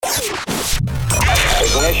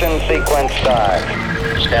Ignition sequence start.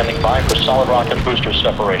 Standing by for solid rocket booster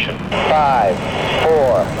separation. 5,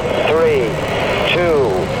 4, 3, 2,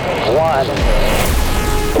 1.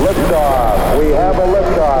 Liftoff. We have a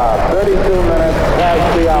liftoff. 32 minutes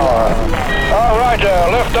past the hour. All right,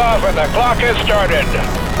 liftoff and the clock has started.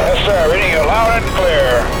 Yes, sir. Reading you loud and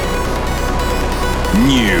clear.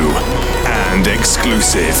 New and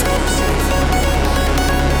exclusive.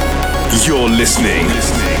 You're listening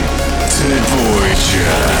to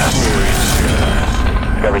Voyager.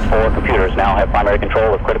 Discovery's 4 computers now have primary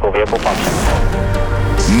control of critical vehicle function.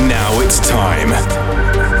 Now it's time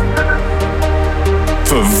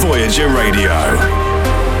for Voyager Radio.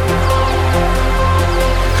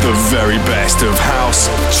 The very best of house,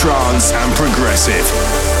 trance and progressive.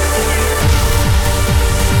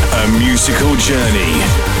 A musical journey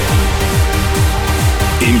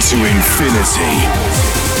into infinity.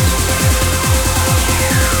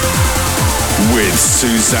 With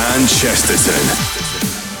Suzanne Chesterton.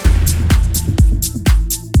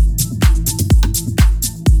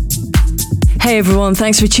 Hey everyone,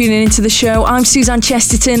 thanks for tuning into the show. I'm Suzanne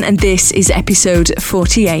Chesterton and this is episode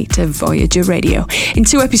 48 of Voyager Radio. In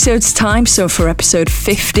 2 episodes time, so for episode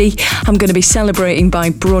 50, I'm going to be celebrating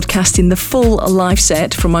by broadcasting the full live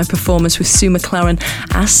set from my performance with Sue McLaren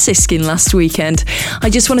as Siskin last weekend.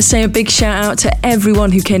 I just want to say a big shout out to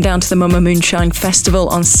everyone who came down to the Mama Moonshine Festival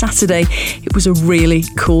on Saturday. It was a really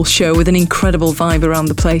cool show with an incredible vibe around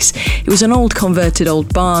the place. It was an converted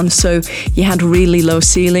old barn, so you had really low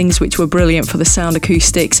ceilings, which were brilliant for the sound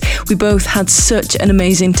acoustics. We both had such an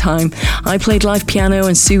amazing time. I played live piano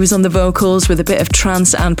and Sue was on the vocals with a bit of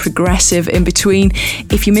trance and progressive in between.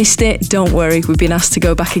 If you missed it, don't worry, we've been asked to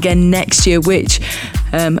go back again next year, which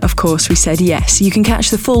of course we said yes. You can catch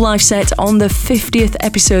the full live set on the 50th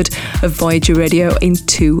episode of Voyager Radio in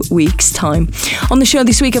 2 weeks time. On the show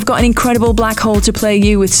this week I've got an incredible black hole to play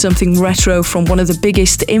you with something retro from one of the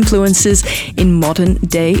biggest influences in modern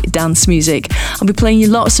day dance music. I'll be playing you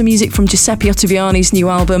lots of music from Giuseppe Ottaviani's new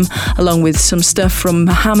album, along with some stuff from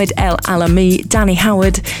Mohamed El Alami, Danny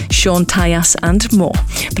Howard, Sean Tyas and more.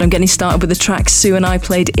 But I'm getting started with the tracks Sue and I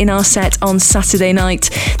played in our set on Saturday night.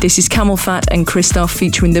 This is Camel Fat and Christoph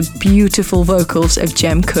featuring the beautiful vocals of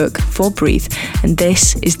Jem Cook for Breathe, and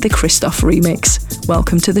this is the Christoph remix.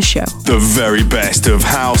 Welcome to the show. The very best of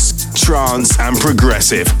house, trance and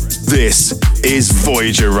progressive. This is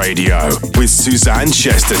Voyager Radio with Suzanne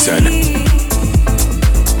Chesterton.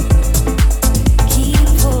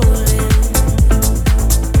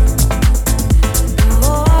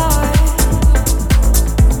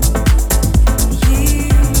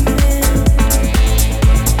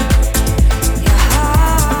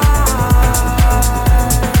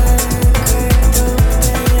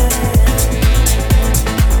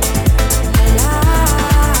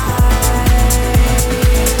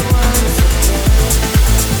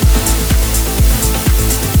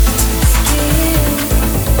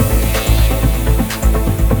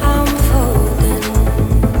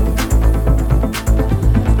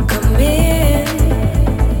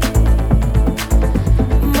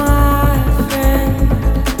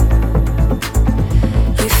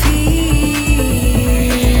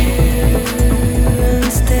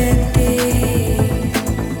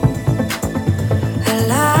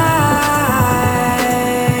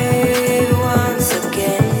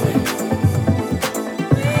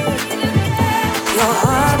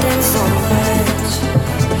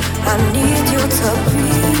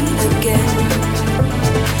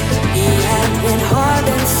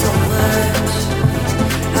 So much,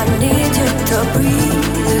 I need you to breathe.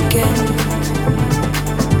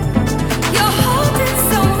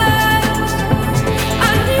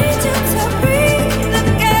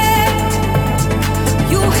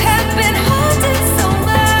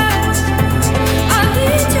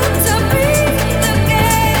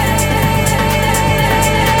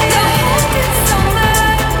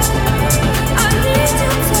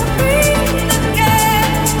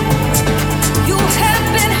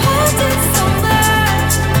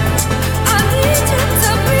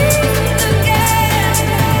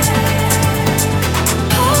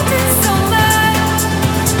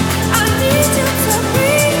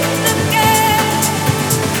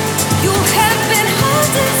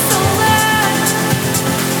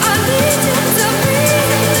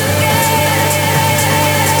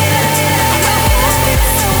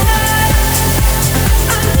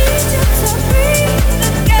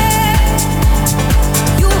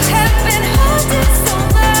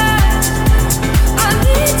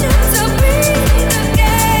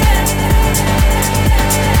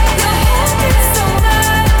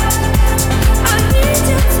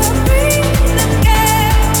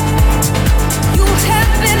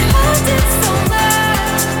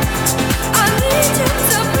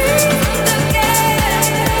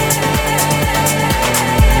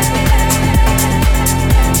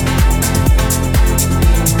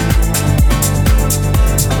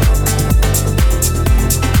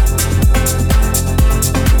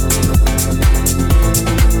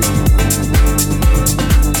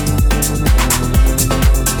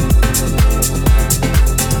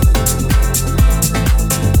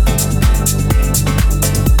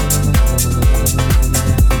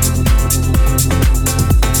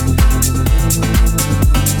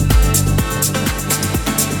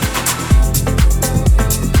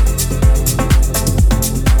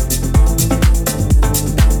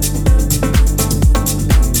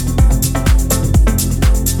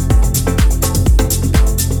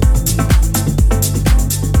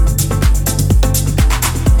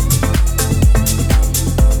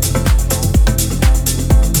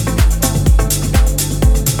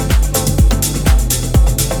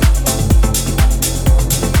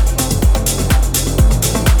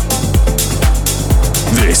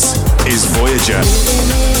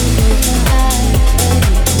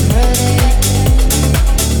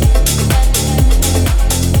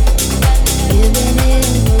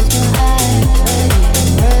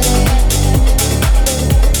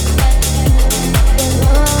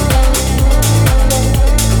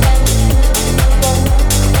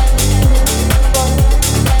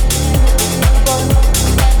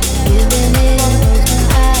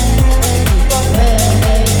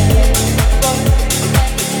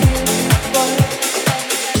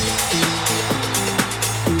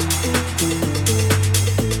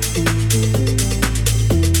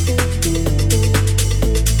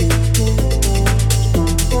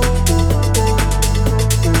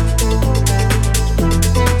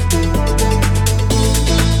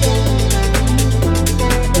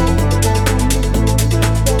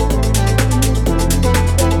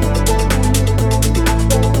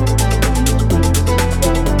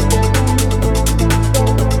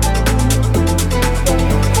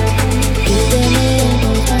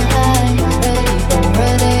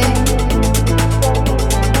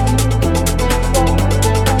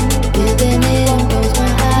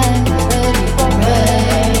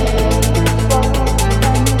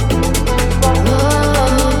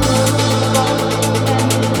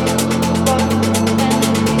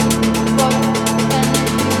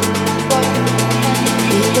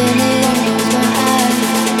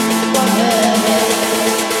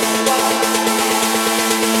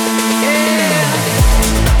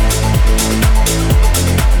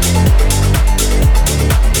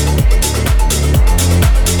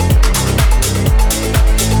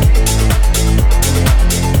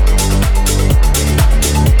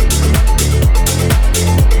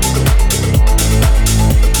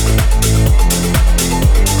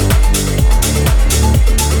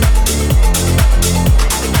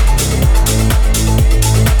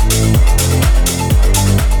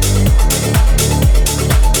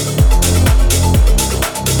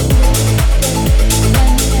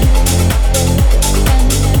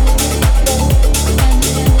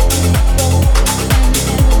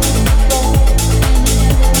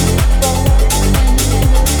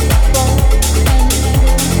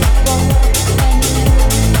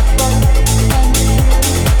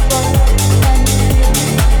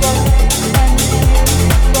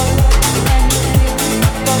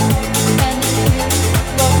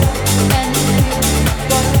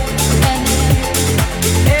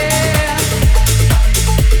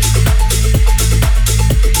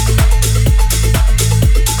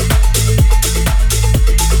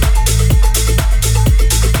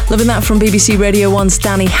 Loving that from BBC Radio 1's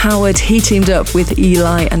Danny Howard. He teamed up with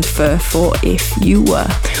Eli and Fur for If You Were.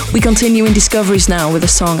 We continue in Discoveries now with a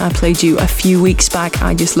song I played you a few weeks back.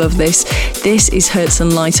 I just love this. This is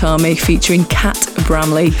Hudson Light Army featuring Kat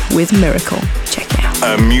Bramley with Miracle. Check it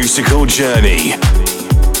out. A musical journey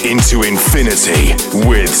into infinity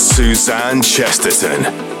with Suzanne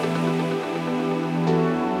Chesterton.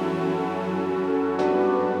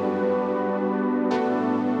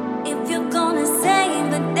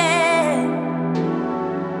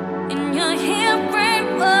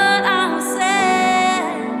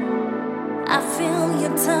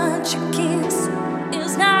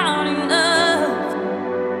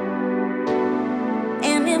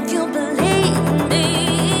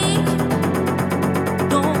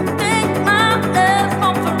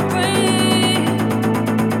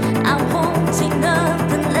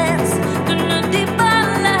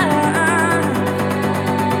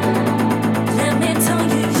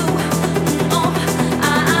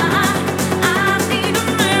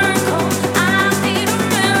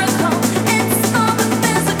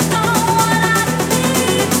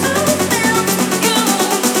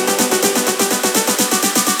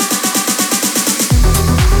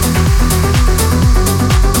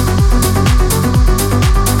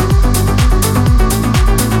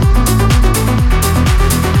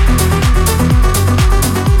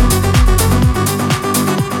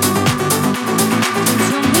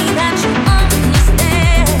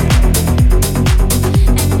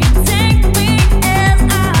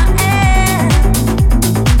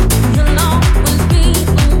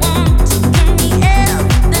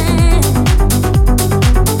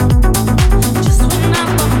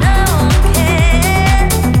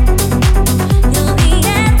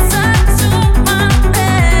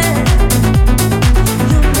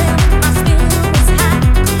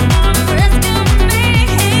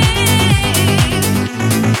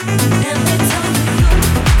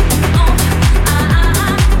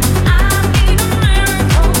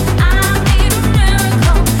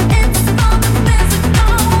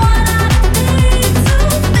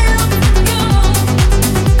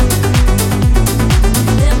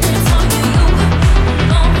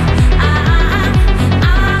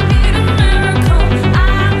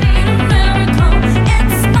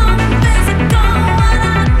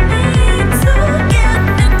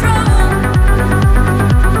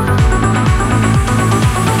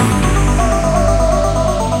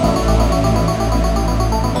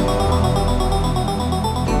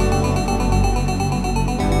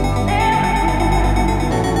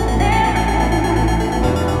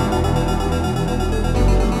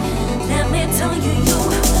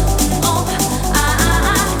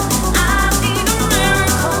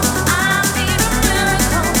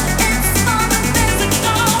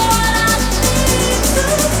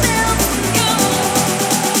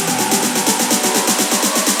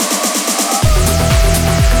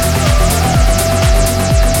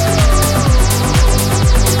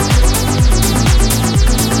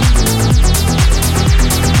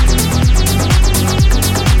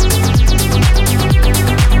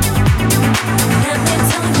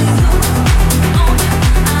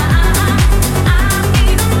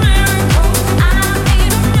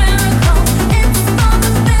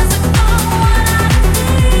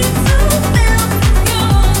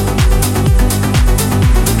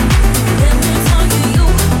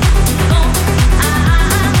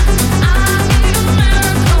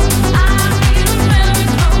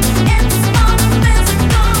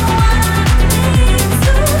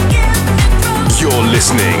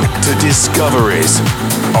 listening to Discoveries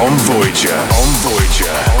on Voyager.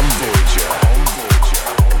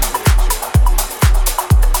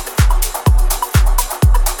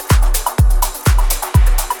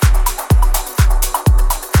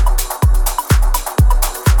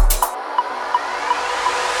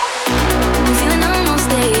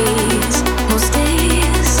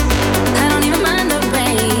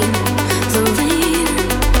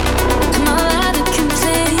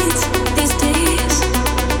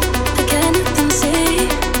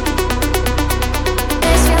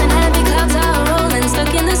 There's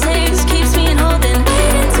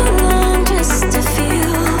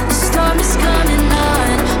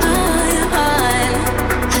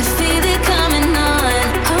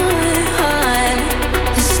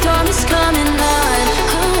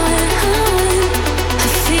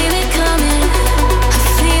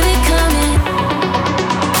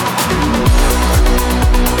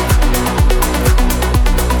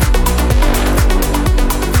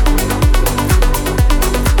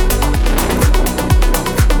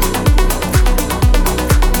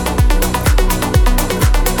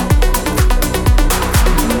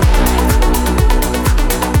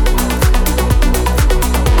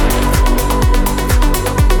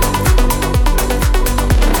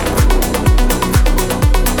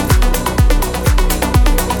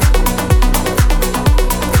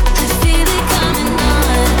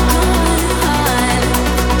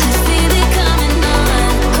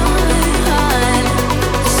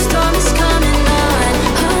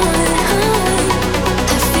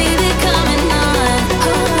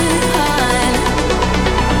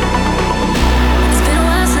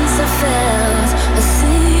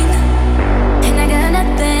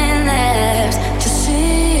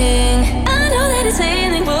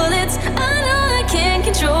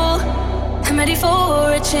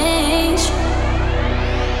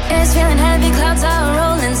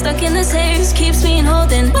stuck in this haze, keeps me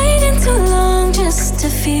holding. Waiting too long just to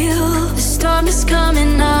feel the storm is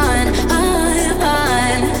coming on.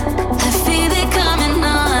 I feel it coming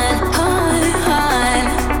on.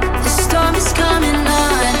 The storm is coming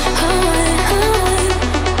on.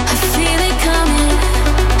 I feel it coming.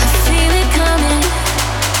 I feel it coming.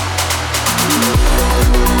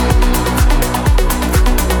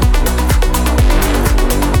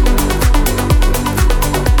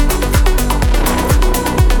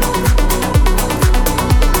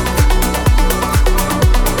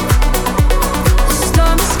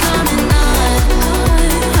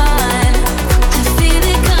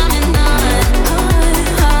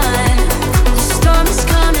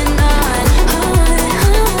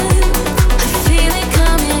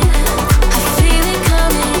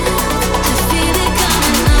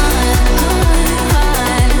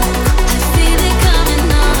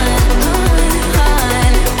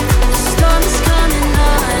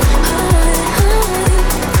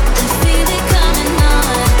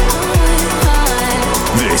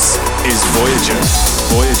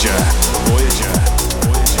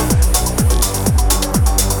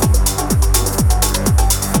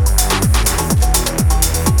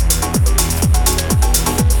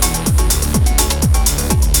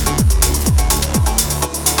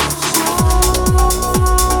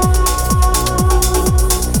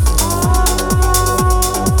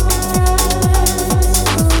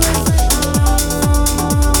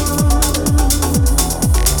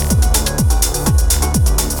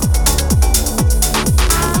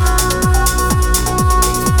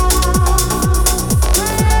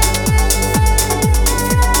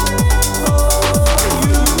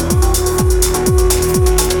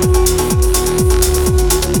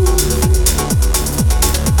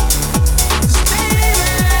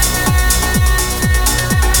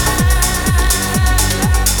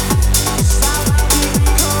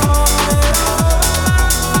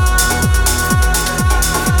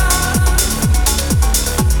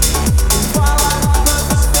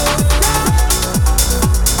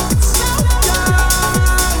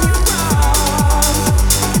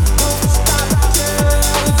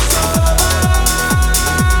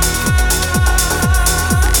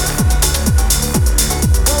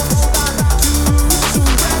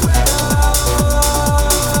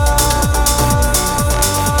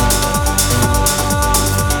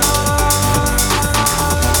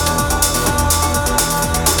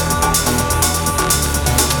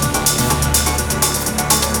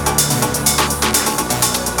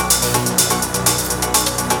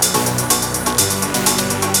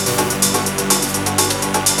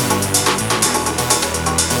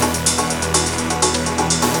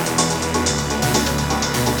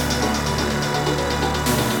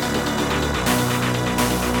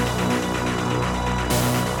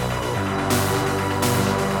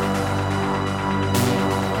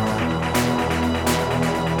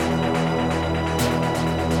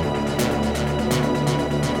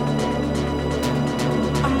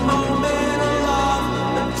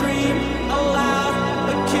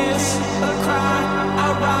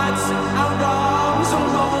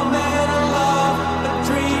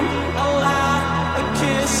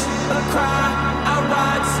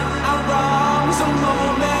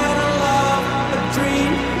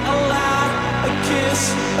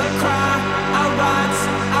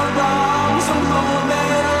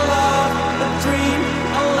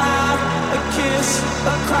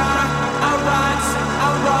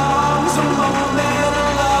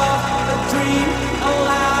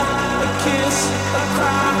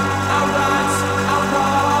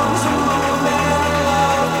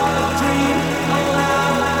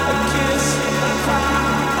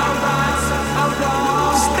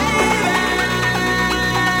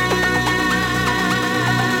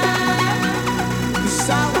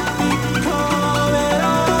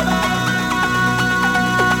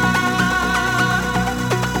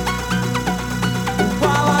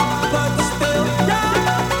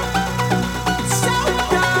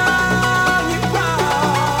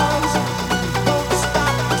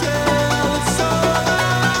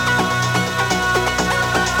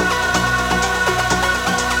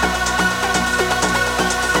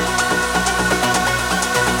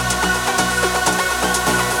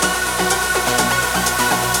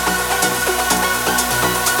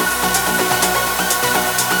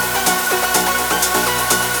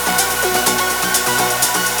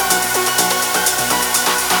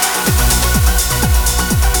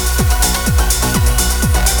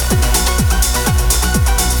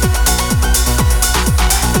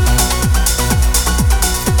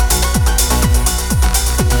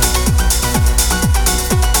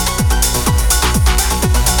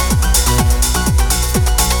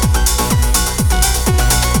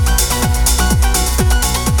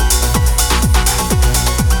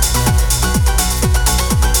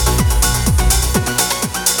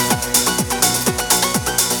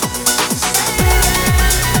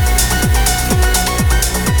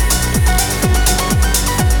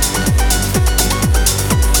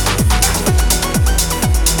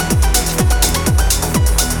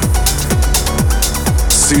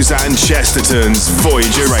 Suzanne Chesterton's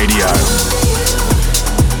Voyager Radio.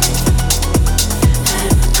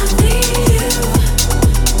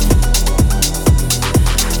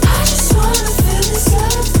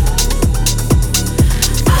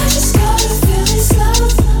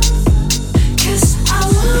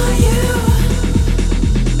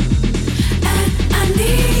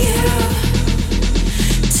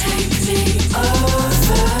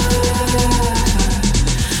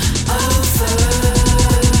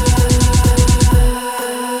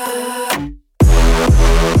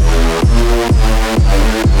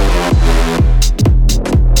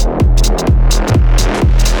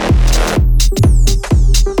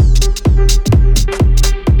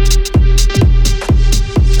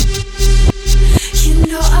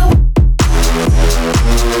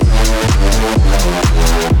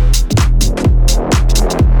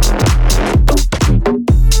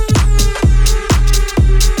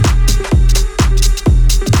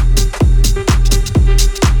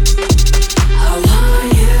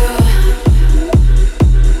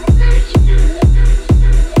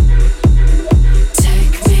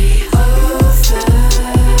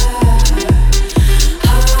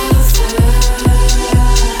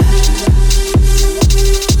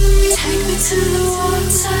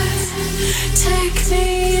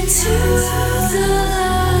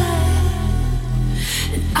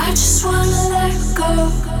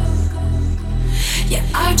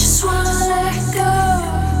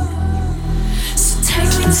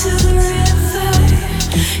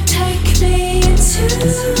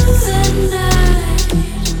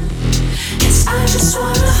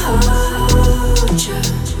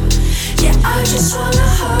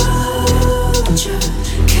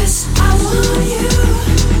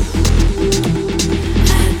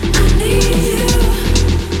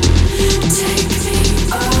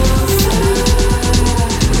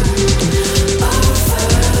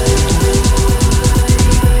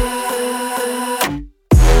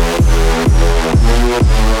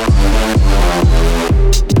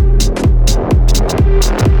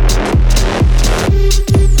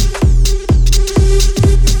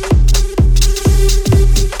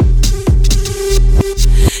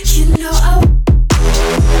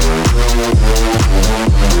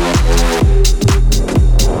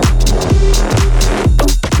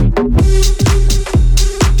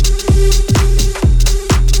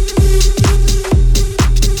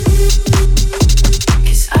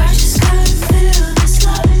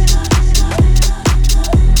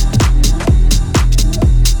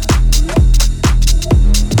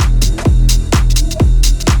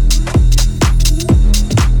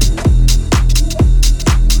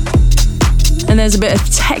 There's a bit of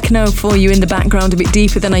techno for you in the background, a bit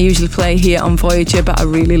deeper than I usually play here on Voyager, but I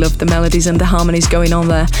really love the melodies and the harmonies going on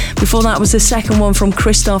there. Before that was the second one from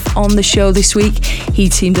Christoph on the show this week. He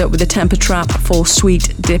teamed up with the Temper Trap for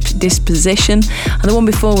Sweet Disposition. And the one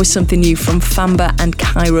before was something new from Famba and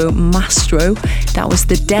Cairo Mastro. That was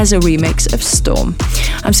the Deza remix of Storm.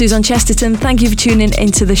 I'm Suzanne Chesterton. Thank you for tuning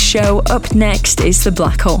into the show. Up next is The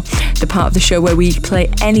Black Hole, the part of the show where we play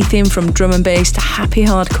anything from drum and bass to happy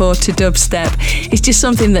hardcore to dubstep. It's just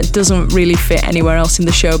something that doesn't really fit anywhere else in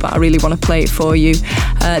the show, but I really want to play it for you.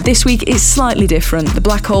 This week it's slightly different. The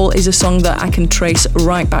Black Hole is a song that I can trace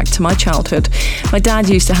right back to my childhood. My dad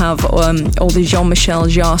used to have all the Jean-Michel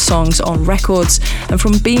Jarre songs on records, and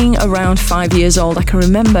from being around 5 years old I can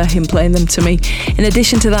remember him playing them to me. In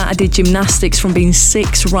addition to that, I did gymnastics from being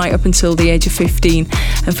 6 right up until the age of 15,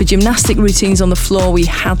 and for gymnastic routines on the floor we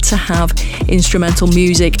had to have instrumental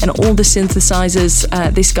music, and all the synthesizers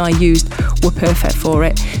this guy used were perfect for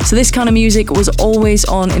it. So this kind of music was always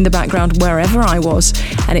on in the background wherever I was,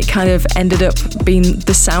 and it kind of ended up being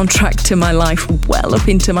the soundtrack to my life well up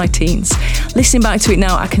into my teens. Listening back to it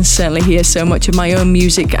now, I can certainly hear so much of my own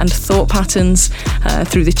music and thought patterns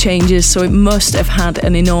through the changes, so it must have had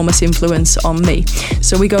an enormous influence on me.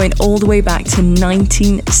 So we're going all the way back to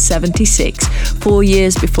 1976, 4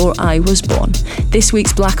 years before I was born. This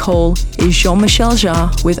week's Black Hole is Jean-Michel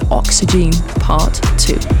Jarre with Oxygen Part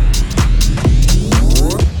 2.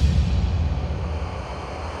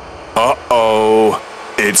 Uh-oh,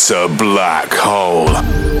 it's a black hole.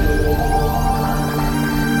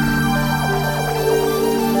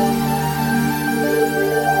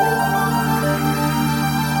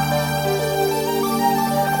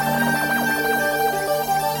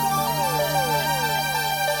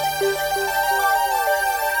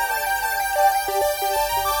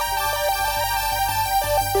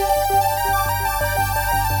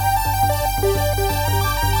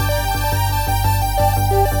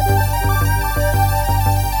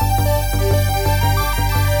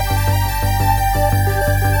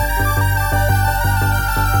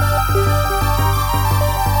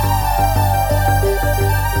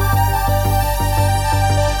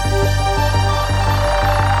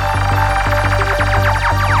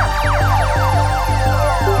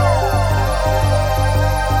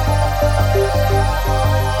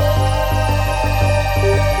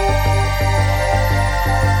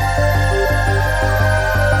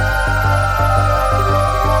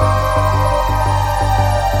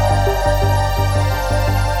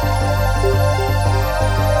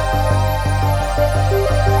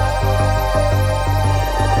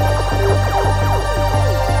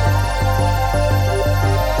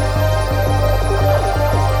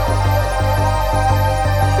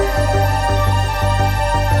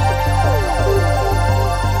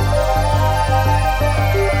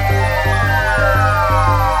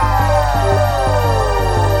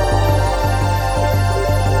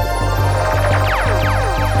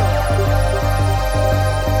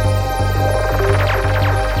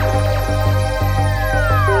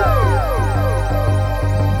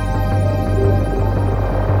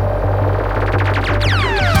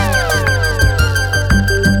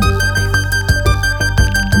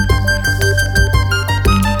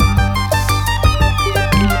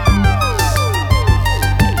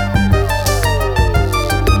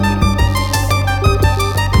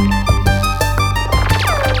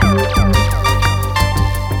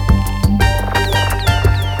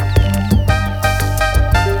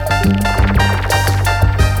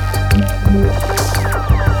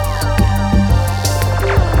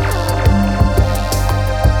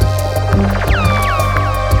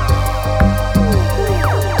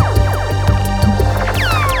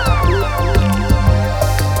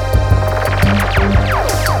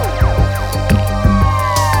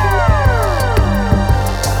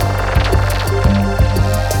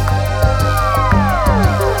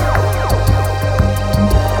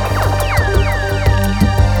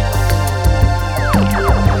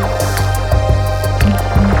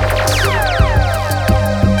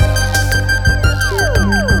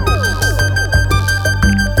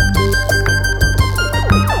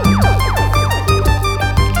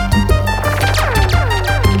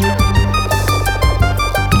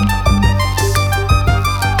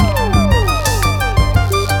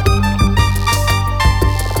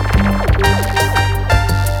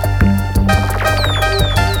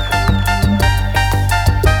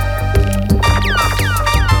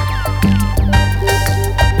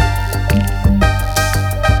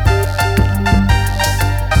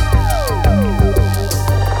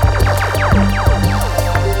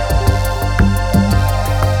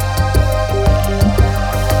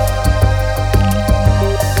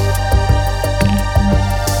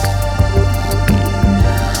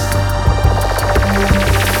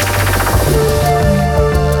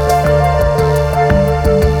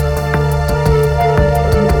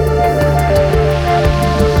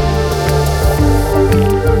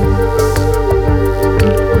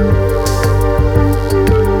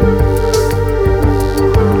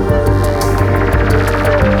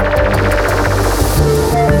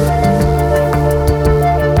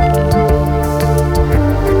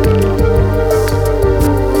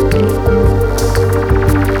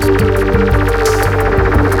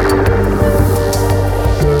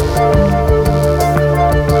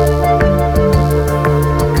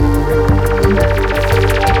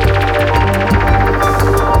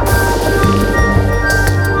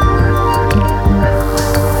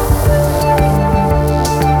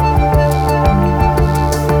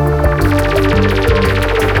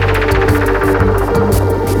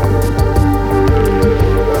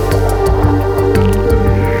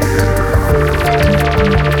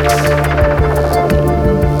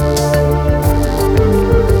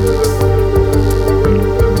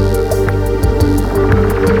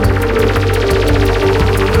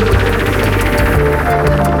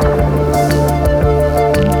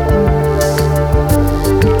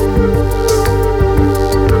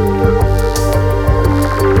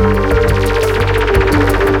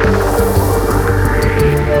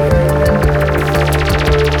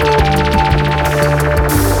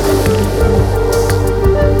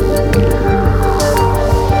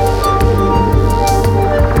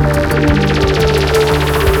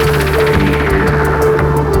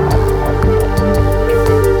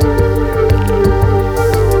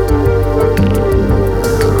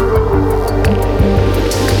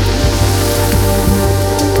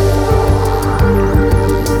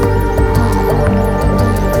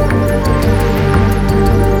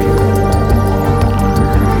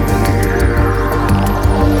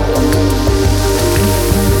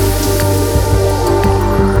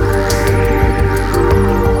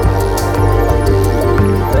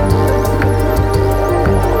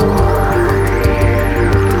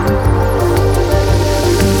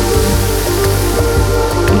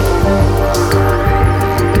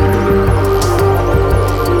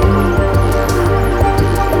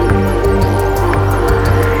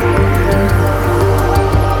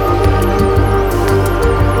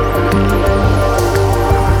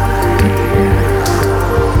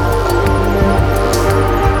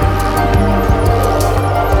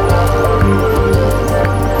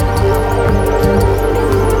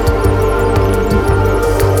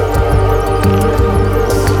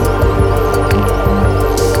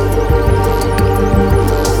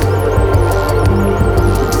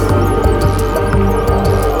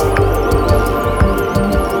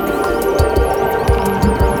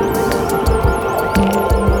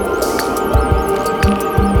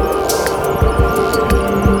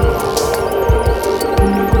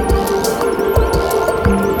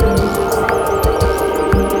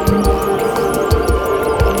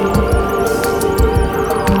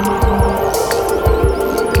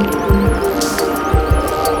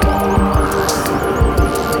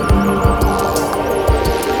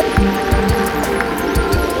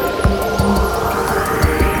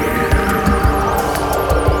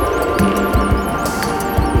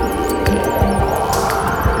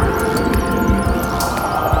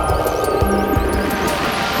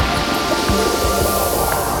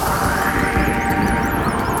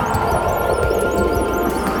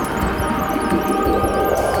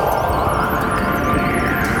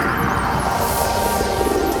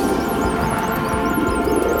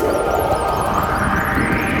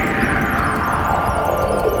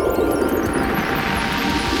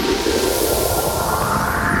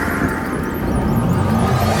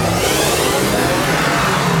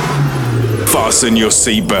 fasten your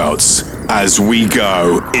seatbelts as we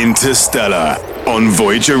go interstellar on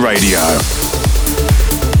Voyager Radio.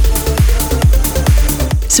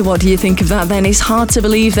 So what do you think of that then? It's hard to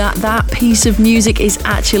believe that that piece of music is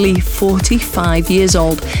actually 45 years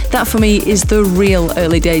old. That for me is the real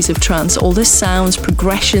early days of trance. All the sounds,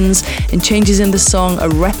 progressions and changes in the song are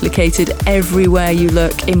replicated everywhere you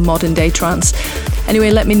look in modern day trance.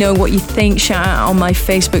 Anyway, let me know what you think. Shout out on my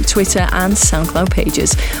Facebook, Twitter and SoundCloud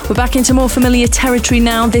pages. We're back into more familiar territory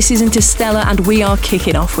now. This is Interstellar and we are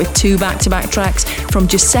kicking off with 2 back-to-back tracks from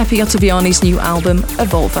Giuseppe Ottaviani's new album,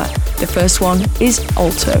 Evolver. The first one is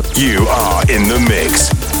Alto. You are in the mix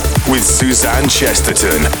with Suzanne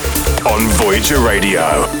Chesterton on Voyager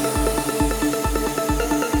Radio.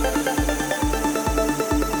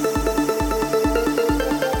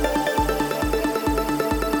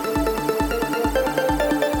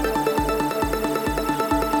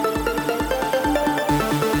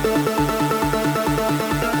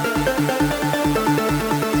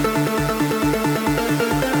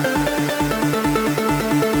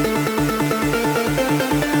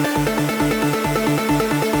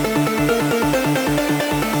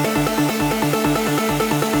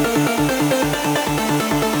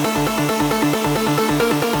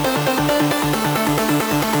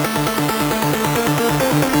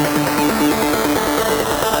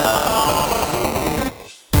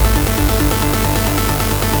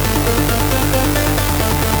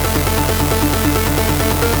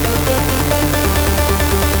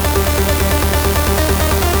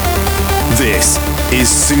 This is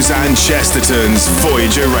Suzanne Chesterton's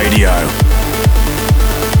Voyager Radio.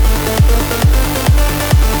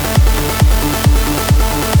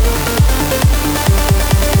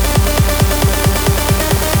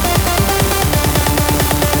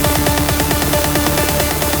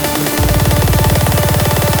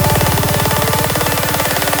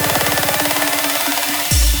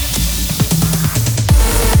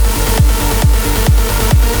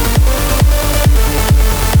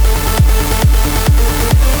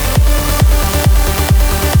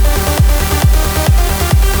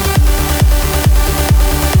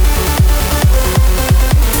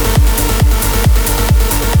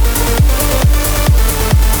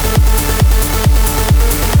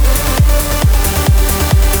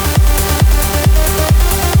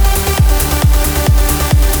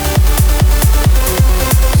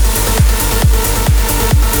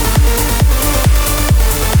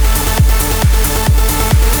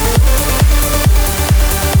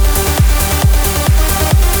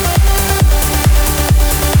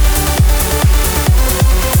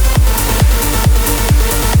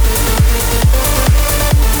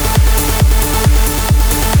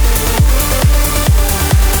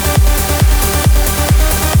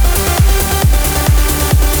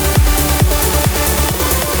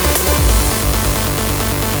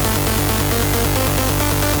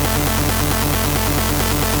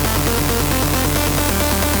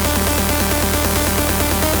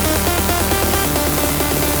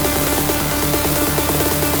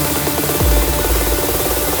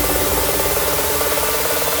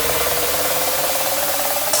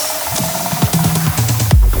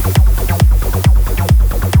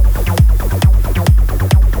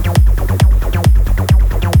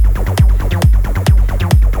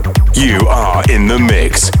 In the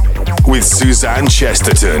mix with Suzanne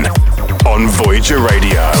Chesterton on Voyager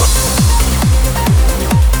Radio.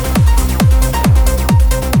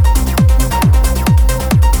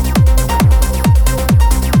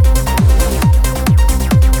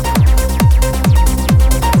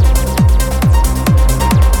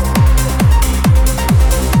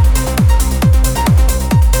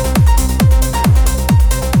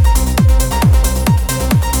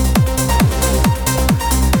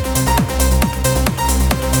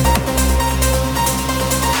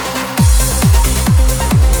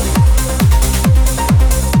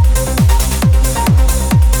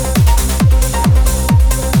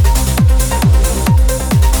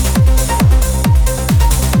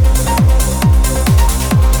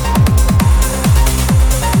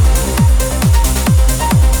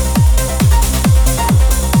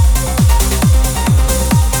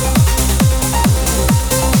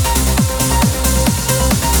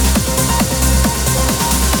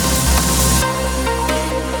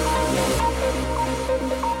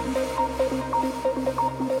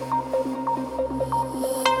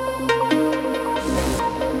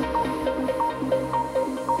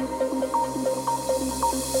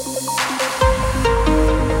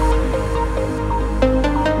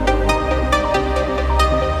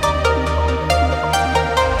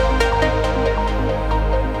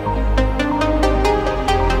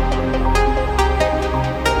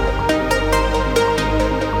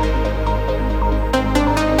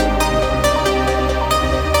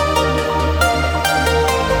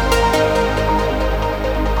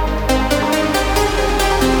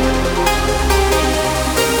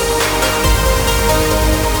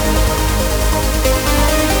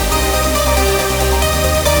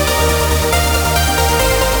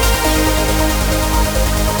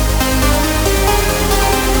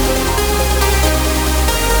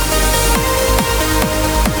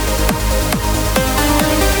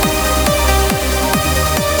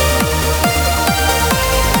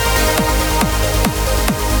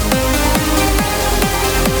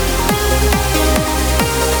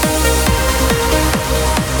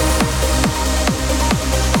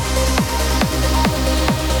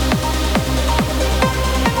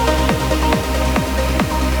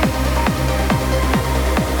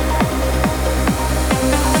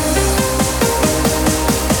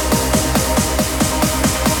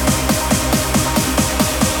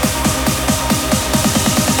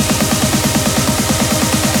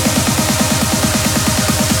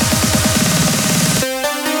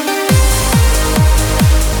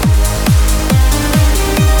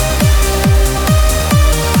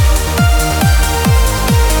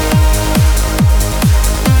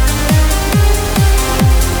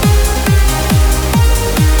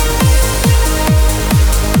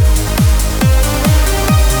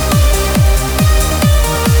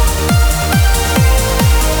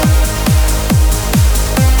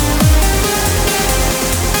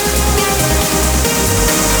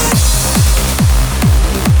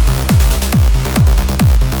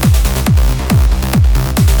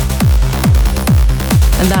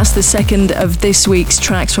 That's the second of this week's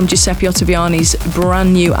tracks from Giuseppe Ottaviani's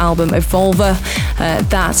brand new album Evolver.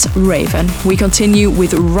 That's Raven. We continue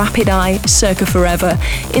with Rapid Eye, Circa Forever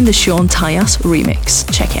in the Sean Tyas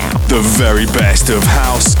remix. Check it out. The very best of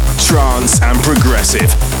house, trance and progressive.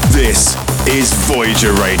 This is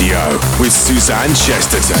Voyager Radio with Suzanne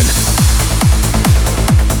Chesterton.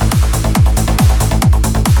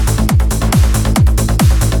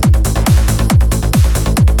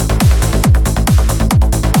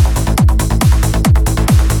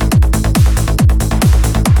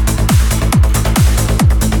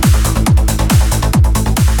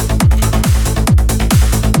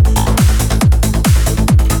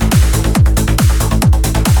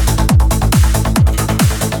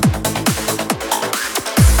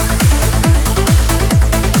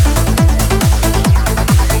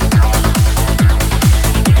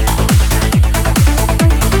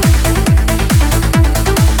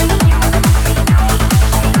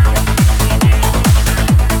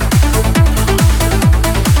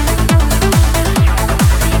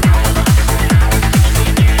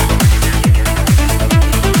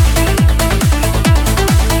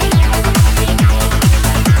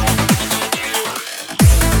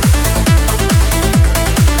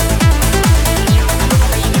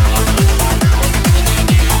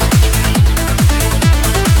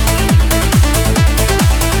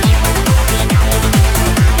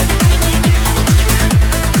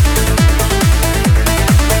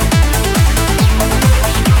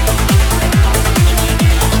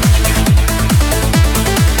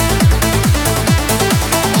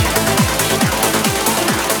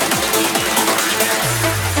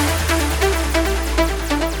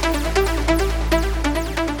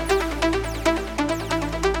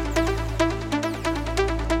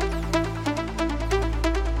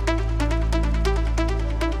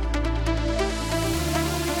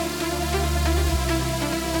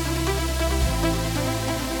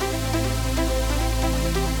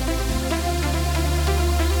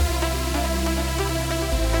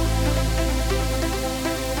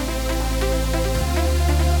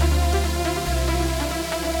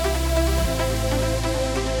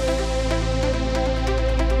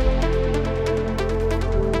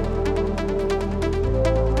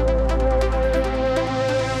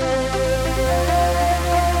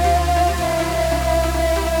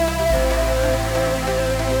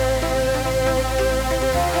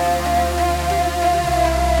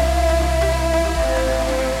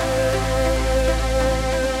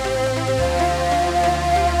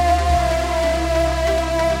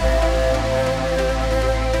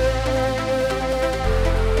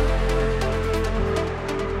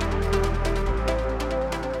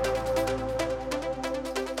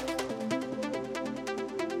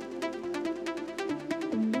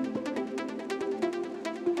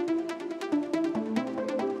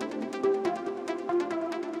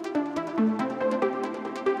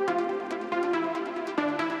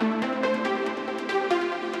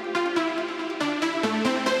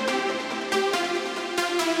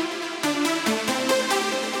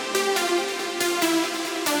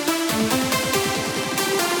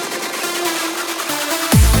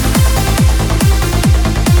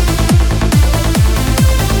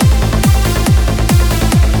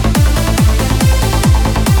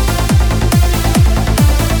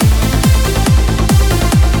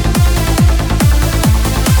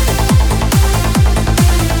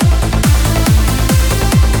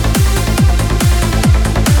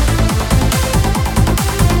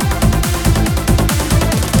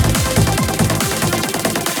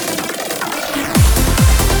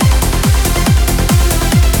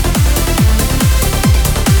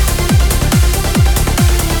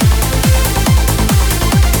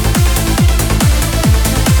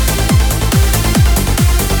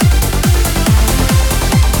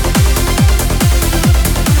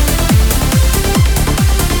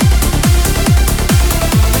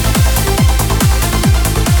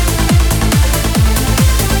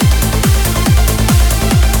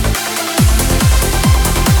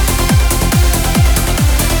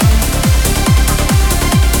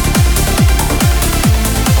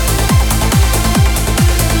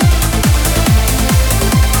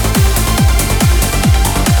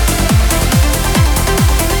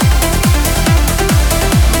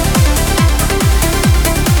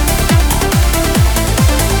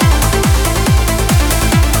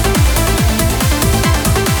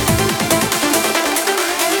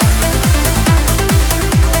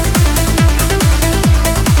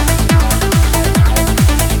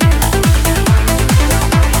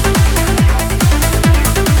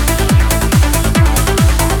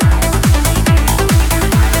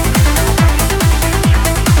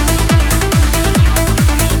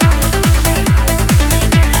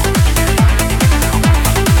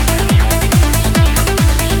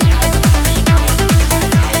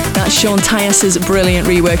 Sean Tyas's brilliant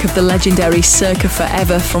rework of the legendary Circa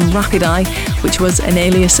Forever from Rapid Eye, which was an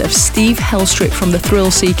alias of Steve Helstrick from the Thrill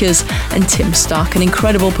Seekers, and Tim Stark, an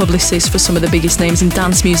incredible publicist for some of the biggest names in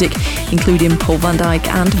dance music, including Paul van Dyk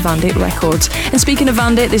and Vandit Records. And speaking of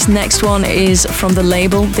Vandit, this next one is from the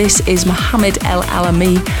label. This is Mohamed El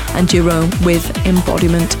Alami and Jerome with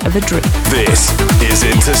Embodiment of a Dream. This is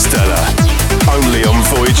Interstellar, only on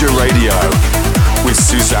Voyager Radio, with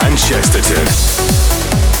Suzanne Chesterton.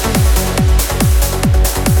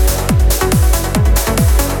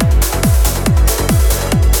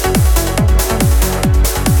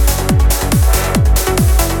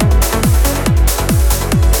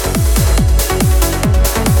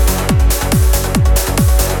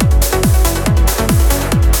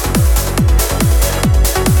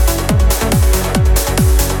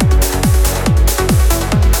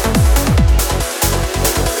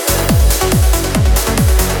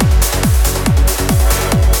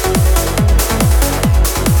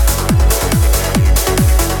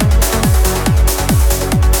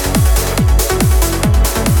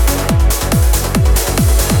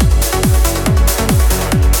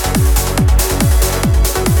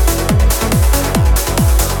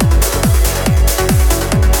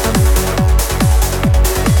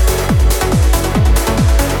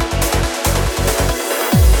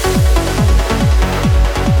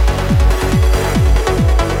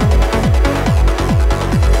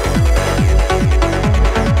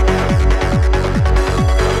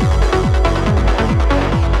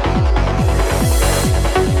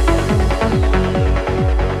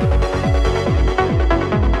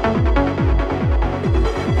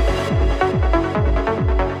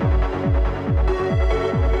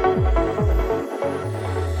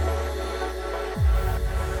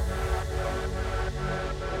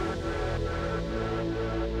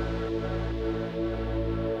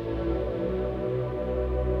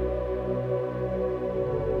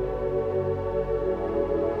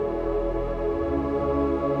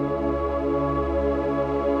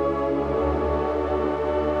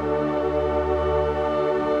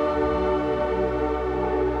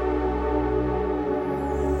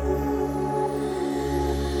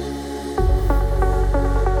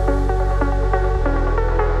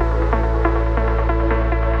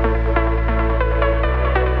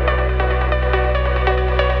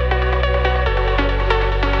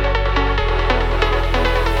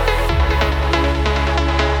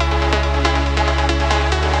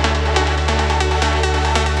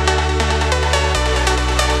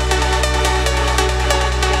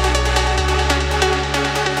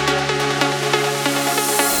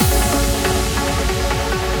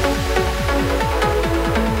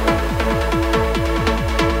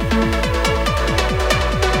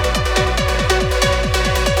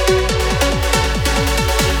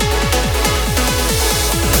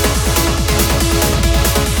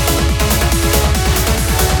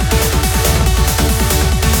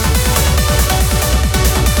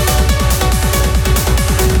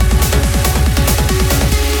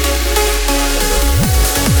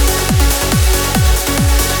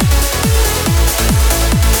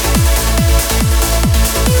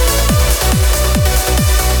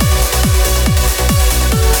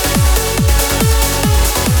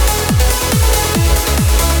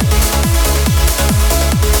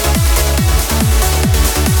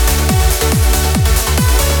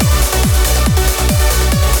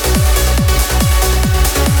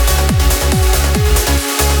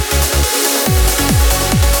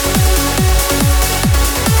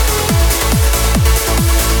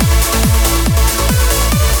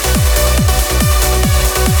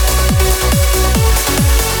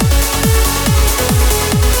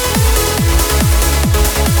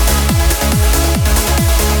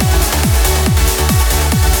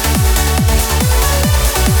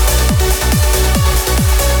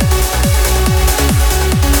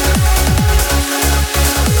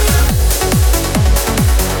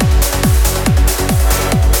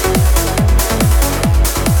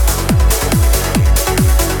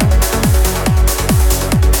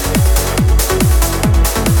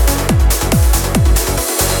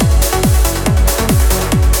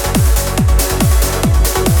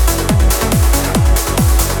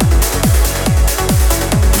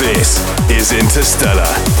 is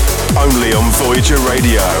Interstellar, only on Voyager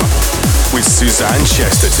Radio, with Suzanne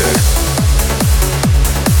Chesterton.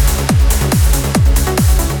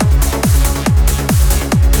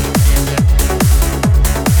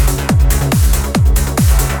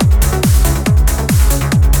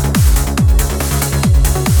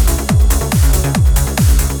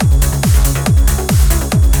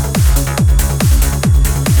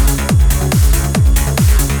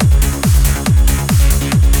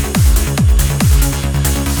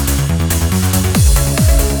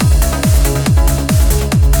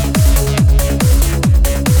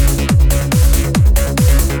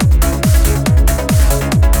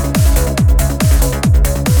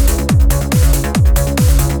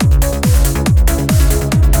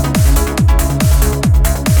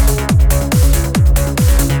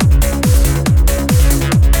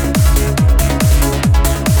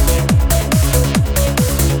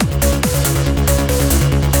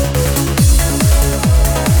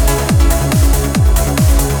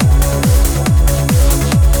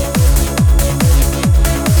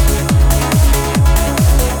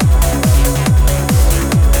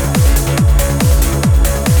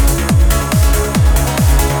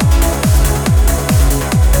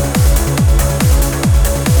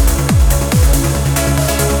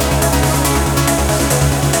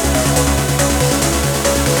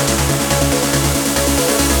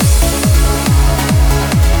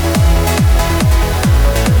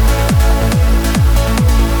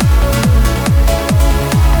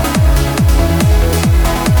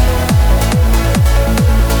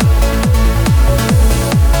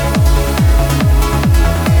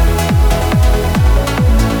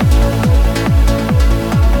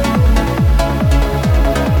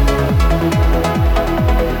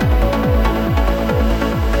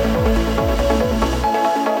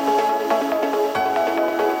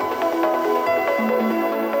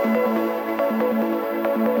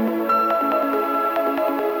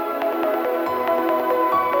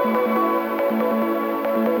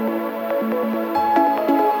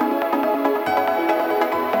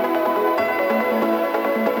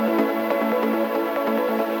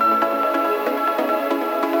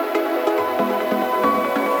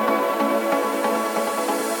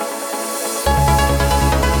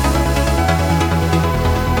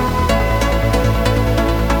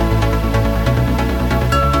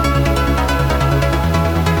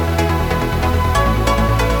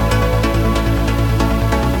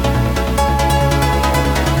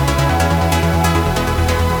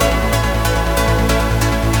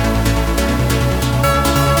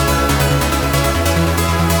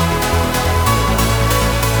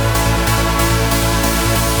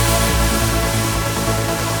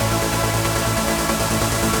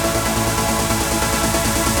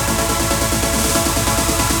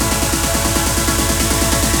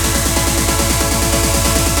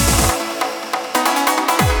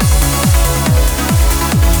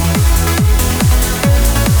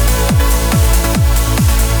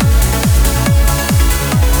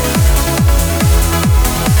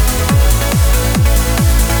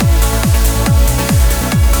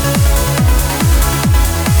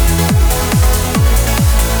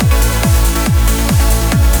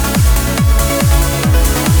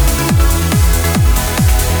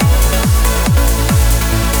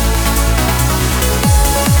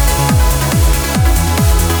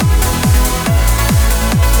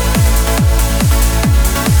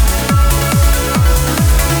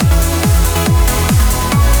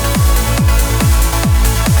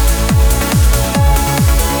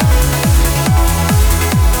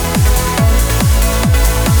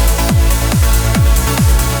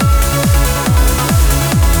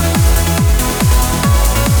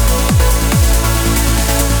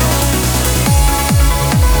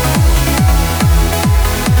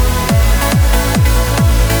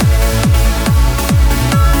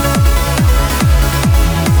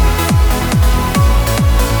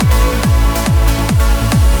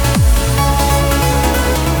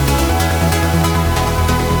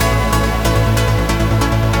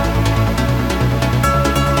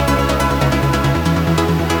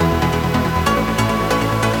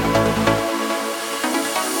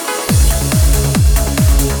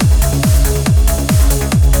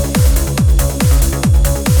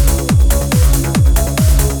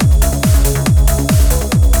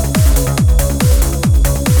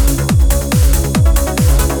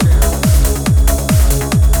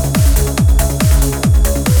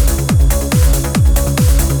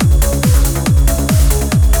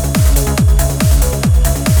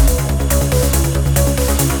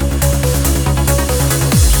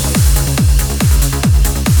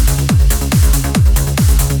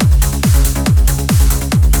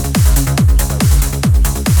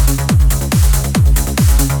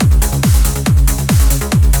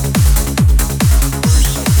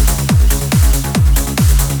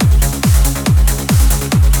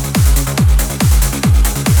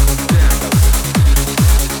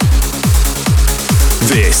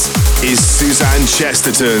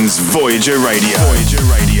 Chesterton's Voyager Radio. Voyager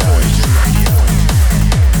Radio.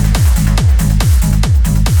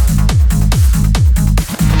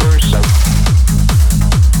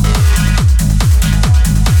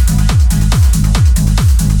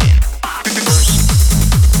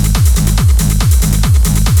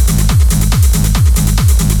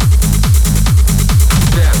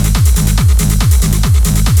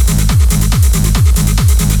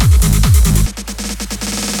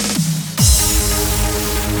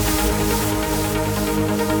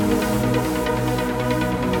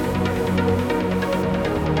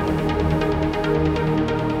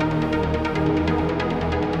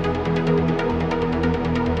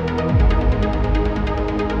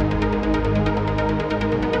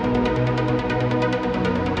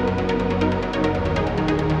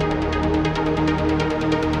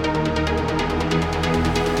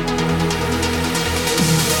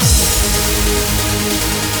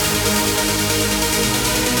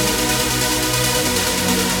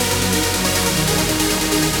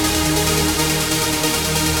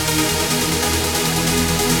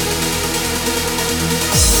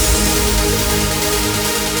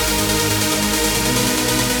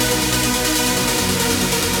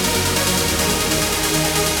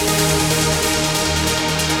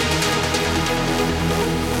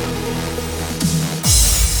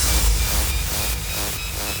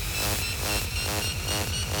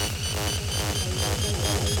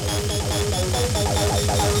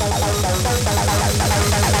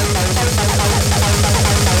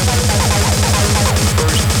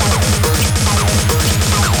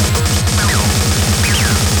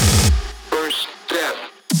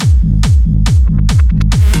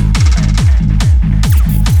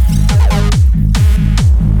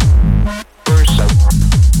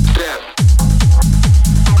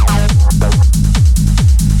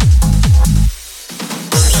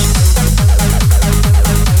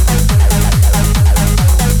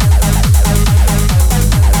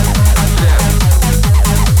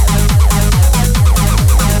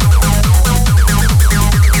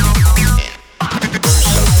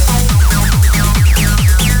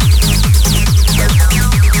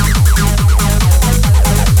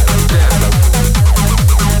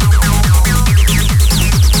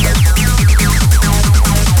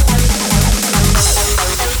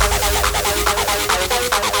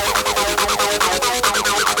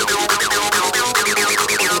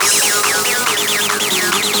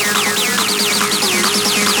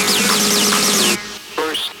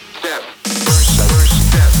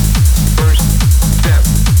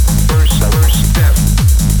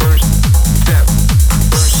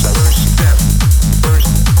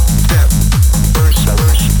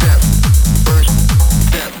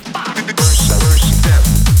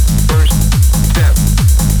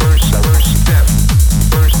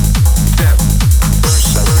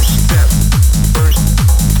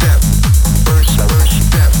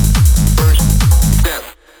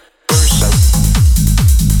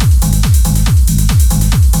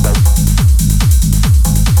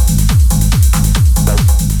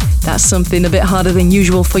 Something a bit harder than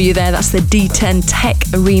usual for you there. That's the D10 Tech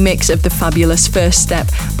remix of the fabulous First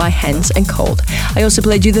Step by Hens and Cold. I also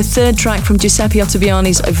played you the third track from Giuseppe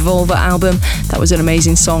Ottaviani's Evolver album. That was an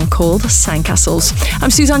amazing song called Sandcastles.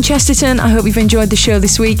 I'm Suzanne Chesterton. I hope you've enjoyed the show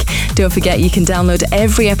this week. Don't forget you can download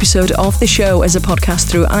every episode of the show as a podcast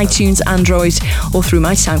through iTunes, Android, or through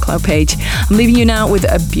my SoundCloud page. I'm leaving you now with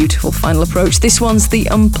a beautiful final approach. This one's the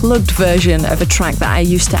unplugged version of a track that I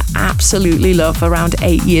used to absolutely love around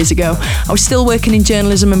 8 years ago. I was still working in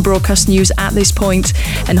journalism and broadcast news at this point,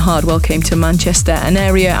 and Hardwell came to Manchester, an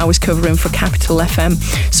area I was covering for Capital FM.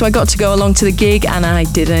 So I got to go along to the gig and I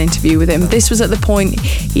did an interview with him. This was at the point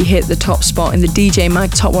he hit the top spot in the DJ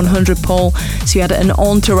Mag Top 100 poll, so he had an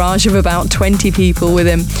entourage of about 20 people with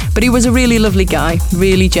him. But he was a really lovely guy,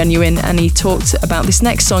 really genuine, and he talked about this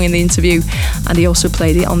next song in the interview, and he also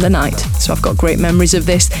played it on the night. So I've got great memories of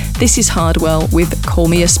this. This is Hardwell with Call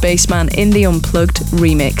Me a Spaceman in the Unplugged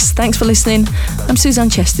remix. Thanks for listening. I'm Suzanne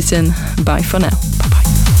Chesterton. Bye for now. Bye-bye.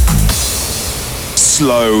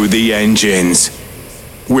 Slow the engines.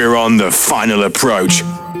 We're on the final approach.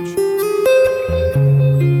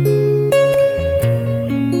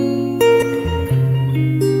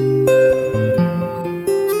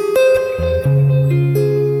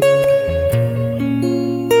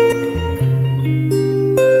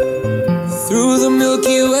 Through the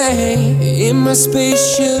Milky Way, in my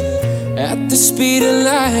spaceship, at the speed of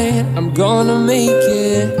light, I'm gonna make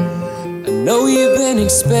it. I know you've been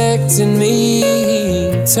expecting me.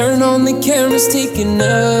 Turn on the cameras, take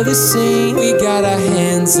another scene. We got our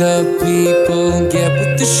hands up, people. Get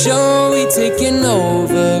with the show, we taking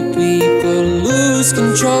over, people. lose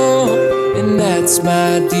control. And that's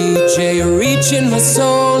my DJ, reaching my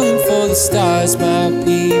soul in for the stars, my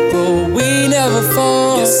people. We never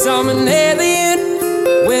fall. Yes, I'm an alien.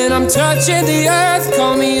 When I'm touching the earth,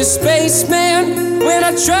 call me a spaceman. When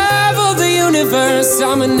I travel the universe,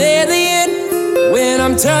 I'm an alien. When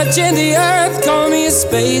I'm touching the earth, call me a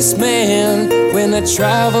spaceman. When I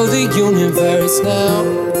travel the universe now.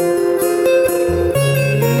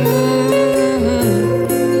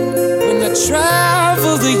 When I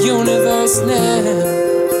travel the universe now.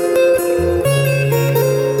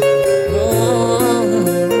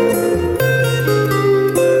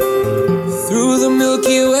 Through the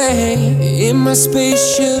Milky Way, in my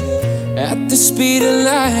spaceship, at the speed of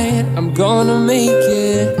light, I'm gonna make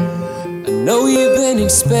it. I know you've been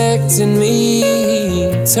expecting me.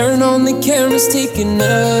 Turn on the cameras, take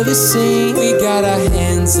another scene. We got our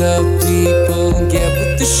hands up, people. Get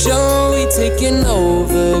with the show, we taking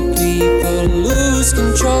over, people. Lose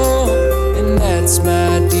control, and that's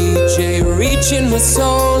my DJ. Reaching my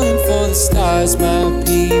soul in for the stars, my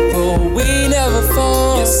people. We never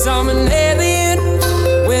fall. Yes, I'm an alien.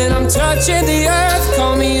 When I'm touching the earth,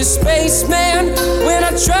 call me a spaceman. When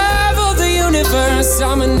I travel the universe,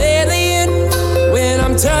 I'm an alien. When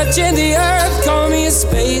I'm touching the earth, call me a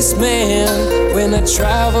spaceman. When I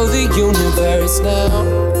travel the universe now.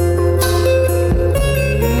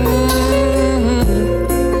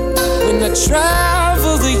 When I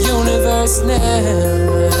travel the universe now.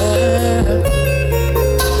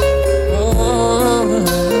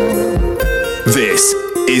 This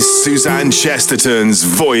is Suzanne Chesterton's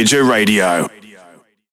Voyager Radio.